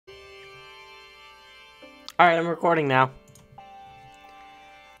Alright, I'm recording now.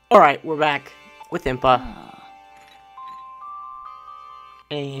 Alright, we're back with Impa.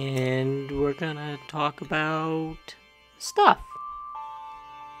 And we're gonna talk about stuff.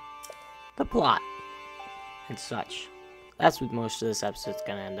 The plot. And such. That's what most of this episode's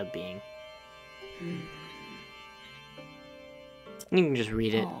gonna end up being. You can just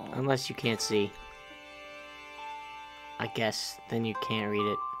read it, unless you can't see. I guess, then you can't read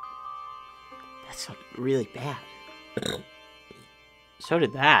it. That's really bad. So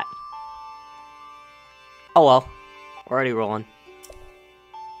did that. Oh well. We're already rolling.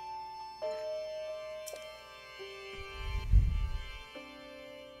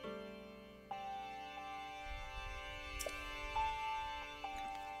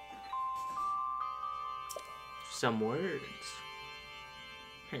 Some words.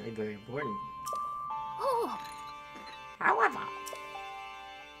 Apparently very important. Oh. However.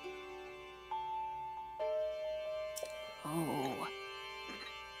 Oh.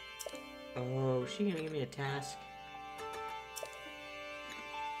 Oh, is she gonna give me a task?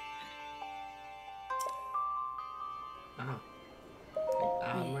 Oh.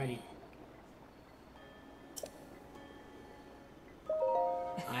 I'm ready.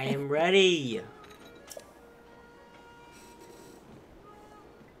 I am ready!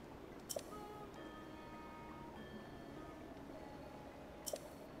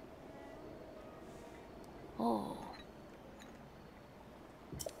 Oh.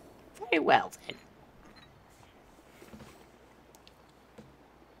 Very well, then.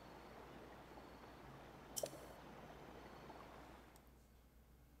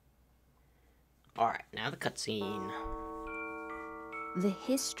 Alright, now the cutscene. The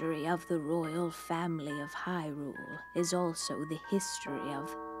history of the royal family of Hyrule is also the history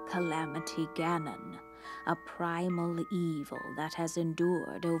of Calamity Ganon, a primal evil that has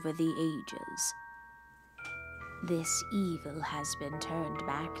endured over the ages. This evil has been turned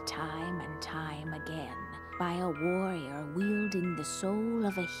back time and time again by a warrior wielding the soul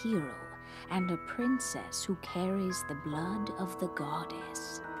of a hero and a princess who carries the blood of the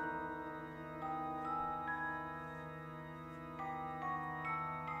goddess.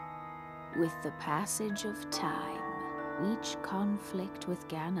 With the passage of time, each conflict with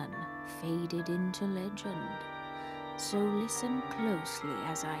Ganon faded into legend. So listen closely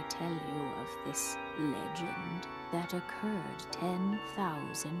as I tell you of this legend that occurred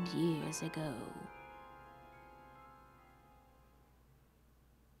 10,000 years ago.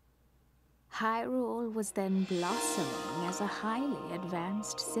 Hyrule was then blossoming as a highly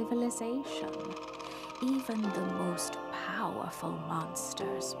advanced civilization. Even the most powerful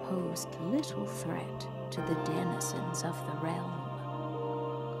monsters posed little threat to the denizens of the realm.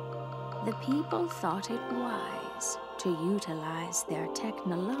 The people thought it wise to utilize their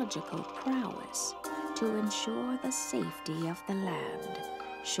technological prowess to ensure the safety of the land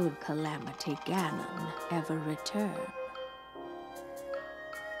should Calamity Ganon ever return.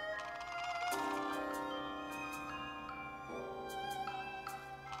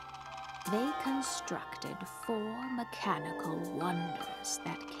 They constructed 4 mechanical wonders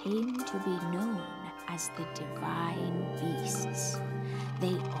that came to be known as the Divine Beasts.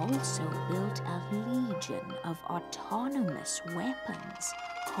 They also built a legion of autonomous weapons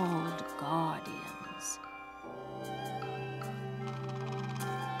called Guardians.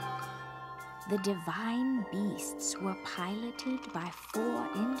 The Divine Beasts were piloted by 4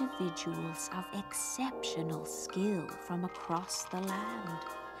 individuals of exceptional skill from across the land.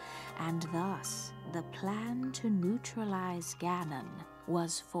 And thus, the plan to neutralize Ganon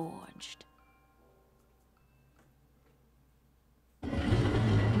was forged.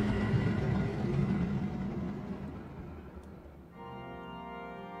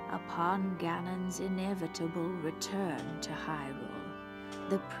 Upon Ganon's inevitable return to Hyrule,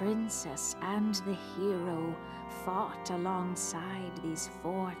 the princess and the hero fought alongside these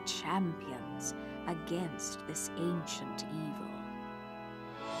 4 champions against this ancient evil.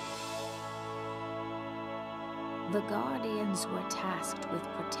 The Guardians were tasked with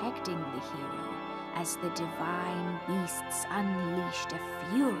protecting the hero as the Divine Beasts unleashed a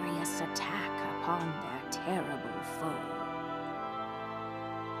furious attack upon their terrible foe.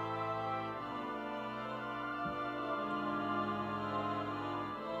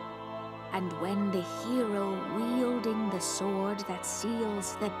 And when the hero wielding the sword that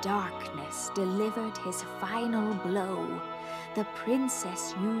seals the darkness delivered his final blow, the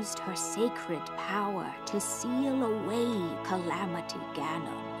princess used her sacred power to seal away Calamity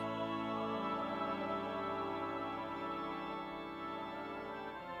Ganon.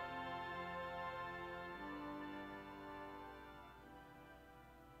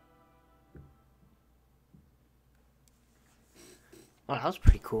 Oh, that was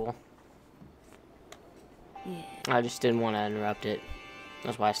pretty cool. Yeah. I just didn't want to interrupt it.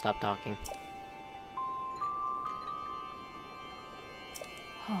 That's why I stopped talking.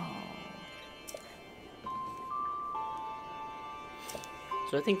 Oh.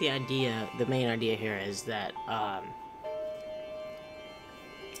 So I think the main idea here is that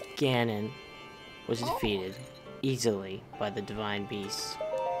Ganon was defeated easily by the divine beasts.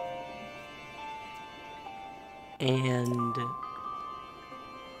 And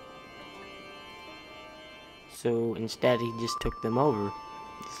so instead he just took them over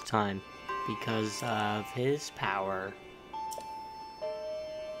this time because of his power.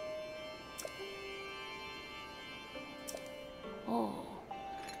 Oh.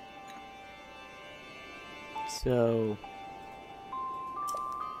 So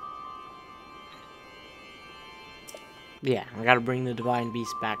yeah, I gotta bring the divine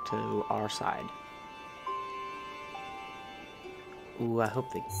beast back to our side. Ooh, I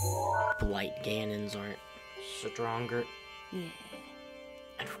hope the blight Ganons aren't stronger. Yeah.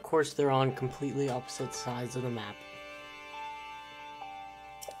 And of course they're on completely opposite sides of the map.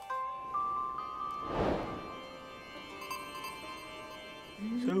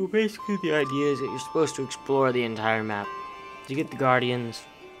 So basically the idea is that you're supposed to explore the entire map to get the Guardians,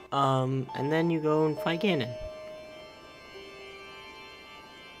 and then you go and fight Ganon.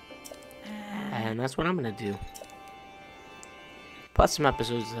 And that's what I'm gonna do. Plus some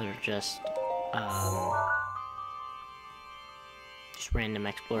episodes that are just random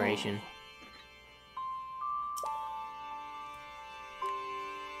exploration.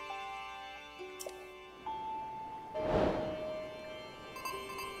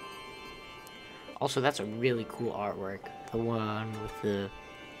 Also, that's a really cool artwork. The one with the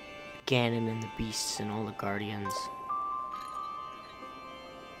Ganon and the beasts and all the Guardians.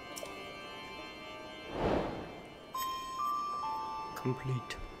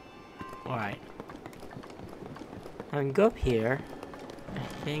 Complete. Alright. I can go up here.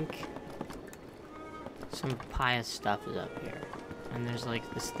 I think some pious stuff is up here. And there's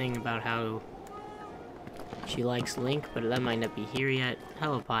like this thing about how she likes Link, but that might not be here yet.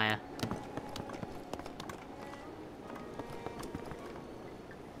 Hello, Paya.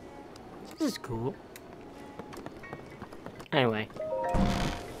 This is cool. Anyway.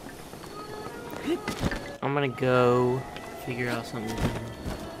 I'm gonna go figure out something.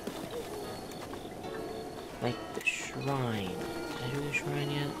 Like the shrine. Did I do the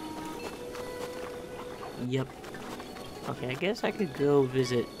shrine yet? Yep. Okay, I guess I could go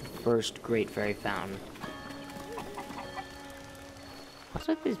visit the first Great Fairy Fountain. What's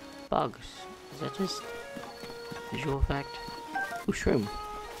with these bugs? Is that just visual effect? Ooh, shroom.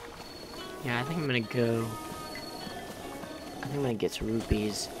 Yeah, I think I'm gonna go. I think I'm gonna get some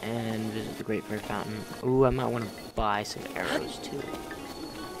rupees and visit the Great Fairy Fountain. Ooh, I might want to buy some arrows too.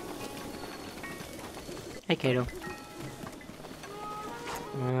 Hey, Kato.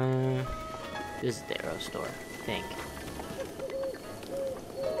 This is the arrow store, I think.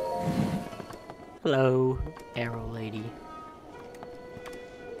 Hello, arrow lady.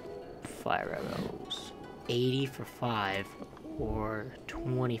 Fire arrows. 80 for 5 or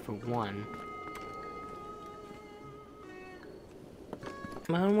 20 for 1.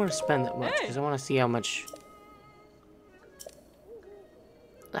 I don't want to spend that much because I want to see how much.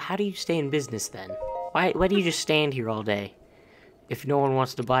 How do you stay in business then? Why do you just stand here all day if no one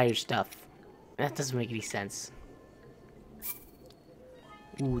wants to buy your stuff? That doesn't make any sense.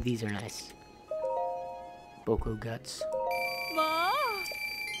 Ooh, these are nice. Boko guts.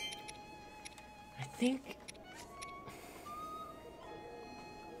 I think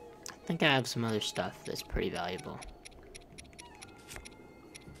I have some other stuff that's pretty valuable.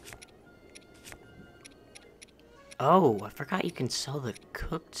 Oh, I forgot you can sell the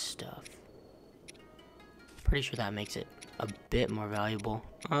cooked stuff. Pretty sure that makes it a bit more valuable.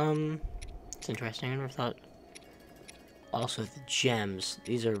 It's interesting. I never thought. Also, the gems.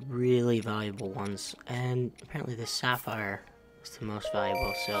 These are really valuable ones. And apparently the sapphire is the most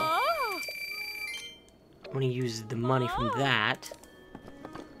valuable, so I'm gonna use the money from that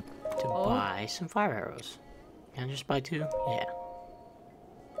to buy some fire arrows. Can I just buy 2? Yeah.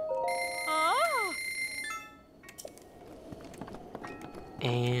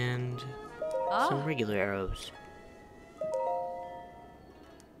 And some regular arrows.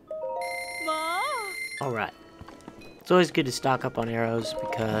 Alright. It's always good to stock up on arrows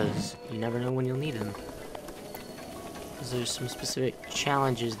because you never know when you'll need them. Because there's some specific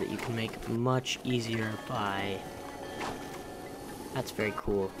challenges that you can make much easier by... That's very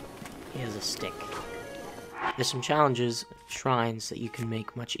cool. He has a stick. There's some challenges, shrines, that you can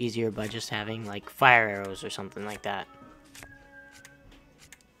make much easier by just having, like, fire arrows or something like that.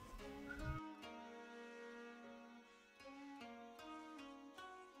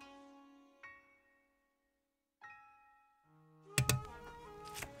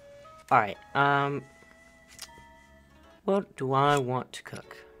 Alright, what do I want to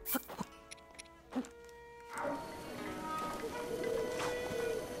cook?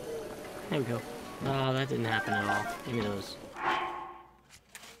 There we go. Oh, that didn't happen at all. Give me those.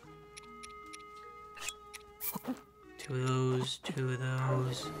 2 of those, 2 of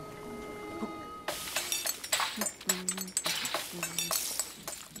those.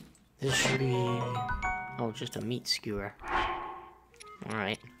 This should be... oh, just a meat skewer.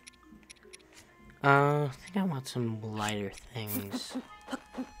 Alright. I think I want some lighter things.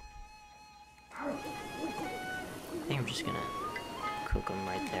 I think I'm just gonna cook them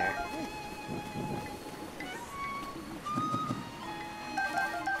right there.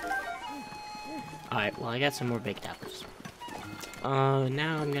 Alright, well I got some more baked apples.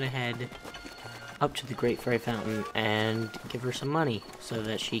 Now I'm gonna head up to the Great Fairy Fountain and give her some money so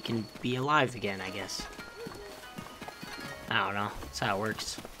that she can be alive again, I guess. I don't know, that's how it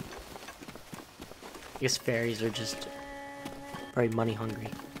works. I guess fairies are just very money hungry.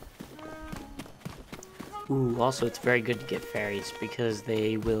 Ooh, also it's very good to get fairies because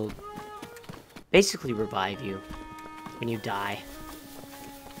they will basically revive you when you die.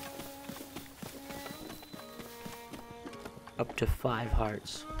 Up to 5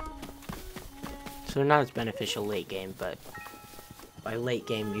 hearts. So they're not as beneficial late game, but by late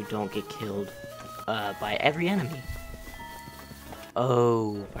game you don't get killed by every enemy.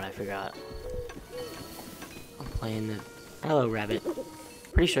 Oh, but I forgot. I'm playing the... hello, rabbit.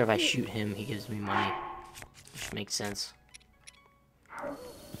 Pretty sure if I shoot him, he gives me money. Which makes sense. A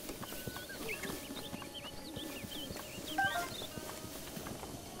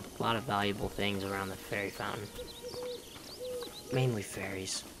lot of valuable things around the fairy fountain. Mainly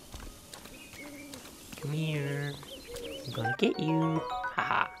fairies. Come here. I'm gonna get you.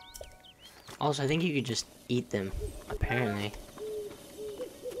 Haha. Also, I think you could just eat them, apparently.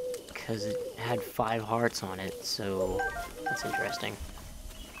 Because it had 5 hearts on it, so that's interesting.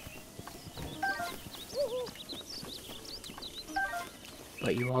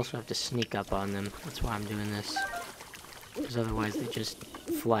 But you also have to sneak up on them. That's why I'm doing this. Because otherwise they just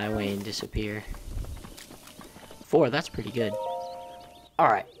fly away and disappear. 4, that's pretty good.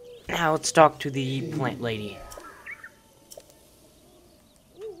 Alright, now let's talk to the plant lady.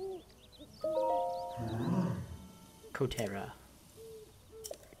 Kotera.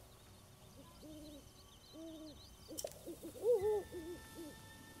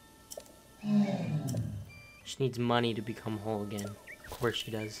 She needs money to become whole again. Of course she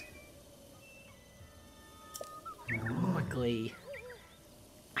does. Quickly.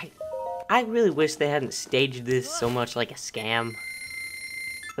 I really wish they hadn't staged this so much like a scam.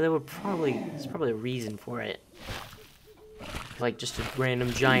 But there's probably a reason for it. Like just a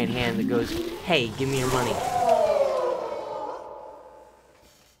random giant hand that goes, hey, give me your money.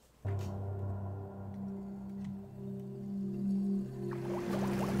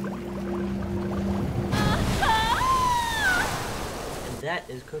 And that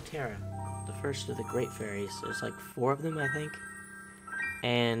is Kotera, the first of the Great Fairies. There's like 4 of them, I think.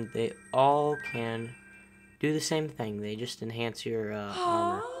 And they all can do the same thing. They just enhance your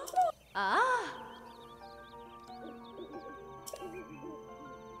armor.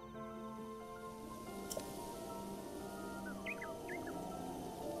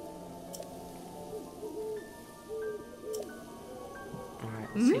 Alright,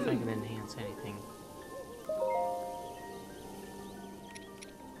 let's see if I can enhance anything.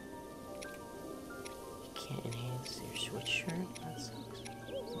 You can't enhance your switch shirt? That sucks.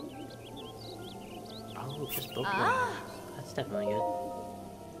 Oh, just both of them. That's definitely good.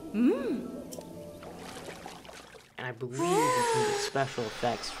 And I believe you can get special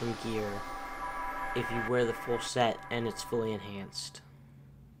effects from gear if you wear the full set and it's fully enhanced.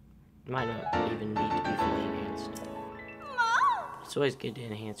 It might not even need to be fully enhanced. It's always good to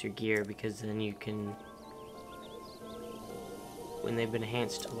enhance your gear because then you can... when they've been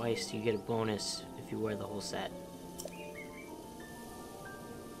enhanced twice, you get a bonus if you wear the whole set.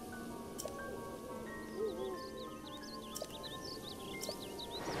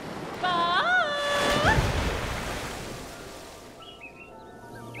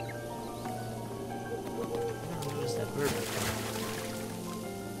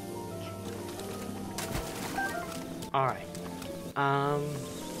 Alright.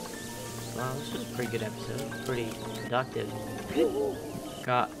 Well, this was a pretty good episode. Pretty productive.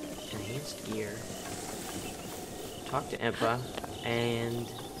 Got enhanced gear. Talked to Impa. And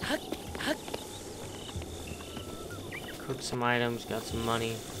cooked some items. Got some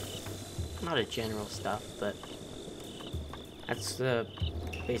money. Not a general stuff, but that's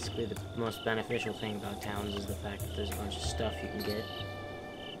basically the most beneficial thing about towns is the fact that there's a bunch of stuff you can get.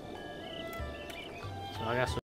 So I guess